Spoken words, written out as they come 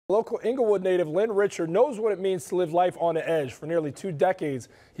Local Inglewood native Len Richard knows what it means to live life on the edge. For nearly 2 decades,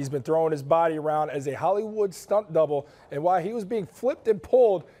 he's been throwing his body around as a Hollywood stunt double, and while he was being flipped and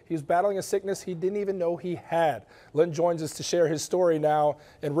pulled, he was battling a sickness he didn't even know he had. Len joins us to share his story now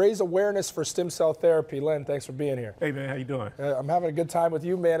and raise awareness for stem cell therapy. Len, thanks for being here. Hey, man, how you doing? I'm having a good time with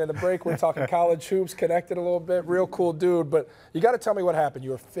you, man. In the break, we're talking college hoops, connected a little bit. Real cool dude, but you got to tell me what happened.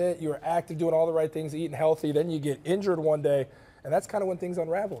 You were fit, you were active, doing all the right things, eating healthy, then you get injured one day, and that's kind of when things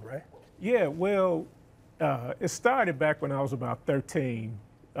unraveled, right? Yeah, well, it started back when I was about 13,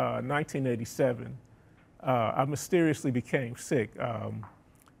 1987. I mysteriously became sick.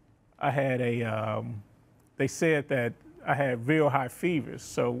 I had they said that I had real high fevers.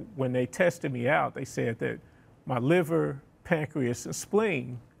 So when they tested me out, they said that my liver, pancreas, and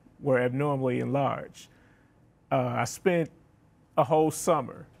spleen were abnormally enlarged. I spent a whole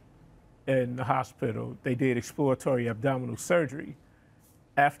summer in the hospital. They did exploratory abdominal surgery.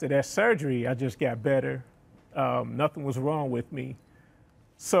 After that surgery, I just got better. Nothing was wrong with me.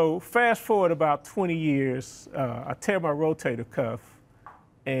 So fast forward about 20 years, I tear my rotator cuff,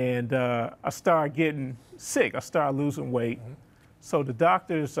 and I start getting sick. I start losing weight. So the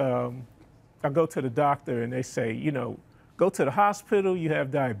doctors, I go to the doctor, and they say, you know, go to the hospital, you have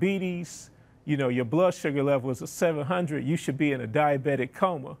diabetes, you know, your blood sugar level is at 700, you should be in a diabetic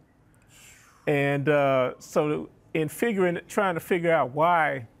coma. And so in trying to figure out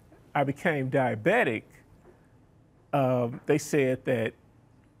why I became diabetic, they said that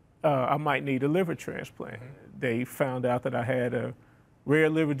I might need a liver transplant. They found out that I had a rare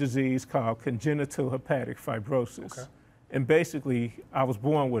liver disease called congenital hepatic fibrosis. Okay. And basically, I was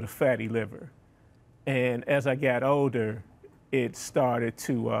born with a fatty liver. And as I got older, it started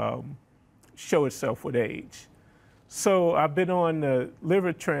to show itself with age. So I've been on the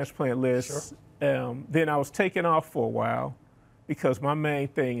liver transplant list. Sure. Then I was taken off for a while because my main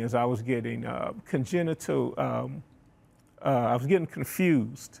thing is I was getting congenital, I was getting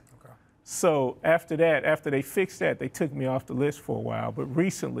confused. Okay. So after that, after they fixed that, they took me off the list for a while. But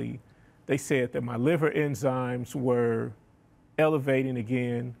recently, they said that my liver enzymes were elevating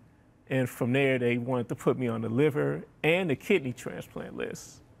again. And from there, they wanted to put me on the liver and the kidney transplant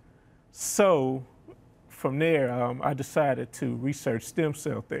list. So from there, I decided to research stem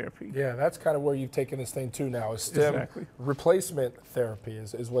cell therapy. Yeah, that's kind of where you've taken this thing to now, is stem exactly. replacement therapy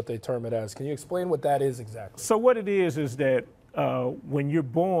is what they term it as. Can you explain what that is exactly? So what it is that when you're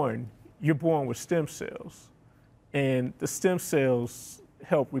born with stem cells, and the stem cells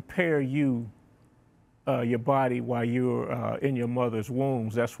help repair you, your body while you're in your mother's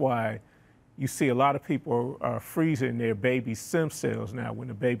wombs. That's why you see a lot of people are freezing their baby's stem cells now when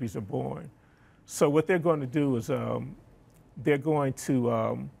the babies are born. So what they're going to do is they're going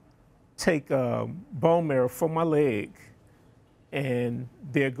to take bone marrow from my leg, and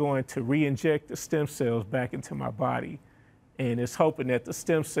they're going to re-inject the stem cells back into my body. And it's hoping that the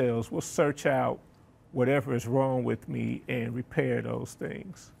stem cells will search out whatever is wrong with me and repair those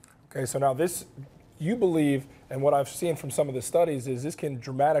things. Okay, so now this, you believe, and what I've seen from some of the studies is this can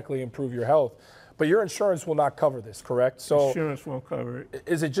dramatically improve your health. But your insurance will not cover this, correct? So insurance won't cover it.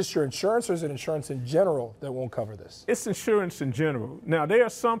 Is it just your insurance, or is it insurance in general that won't cover this? It's insurance in general. Now, there are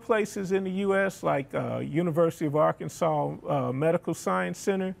some places in the U.S., like University of Arkansas Medical Science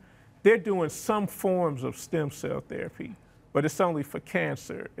Center, they're doing some forms of stem cell therapy, but it's only for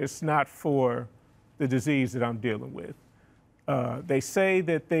cancer. It's not for the disease that I'm dealing with. They say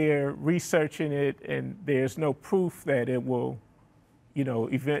that they're researching it, and there's no proof that it will, you know,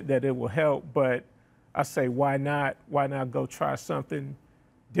 that it will help, but I say, why not go try something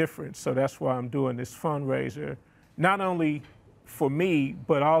different? So that's why I'm doing this fundraiser, not only for me,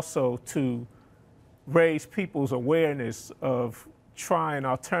 but also to raise people's awareness of trying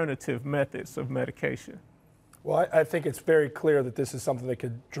alternative methods of medication. Well, I think it's very clear that this is something that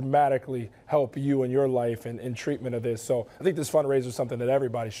could dramatically help you in your life and in treatment of this. So I think this fundraiser is something that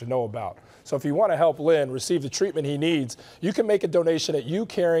everybody should know about. So if you want to help Len receive the treatment he needs, you can make a donation at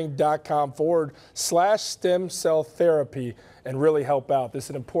youcaring.com/stem cell therapy and really help out. This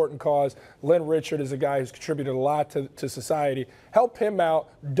is an important cause. Len Richard is a guy who's contributed a lot to society. Help him out,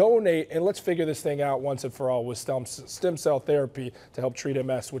 donate, and let's figure this thing out once and for all with stem cell therapy to help treat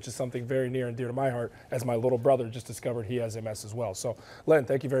MS, which is something very near and dear to my heart, as my little brother just discovered he has MS as well. So, Len,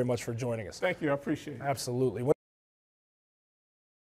 thank you very much for joining us. Thank you. I appreciate it. Absolutely.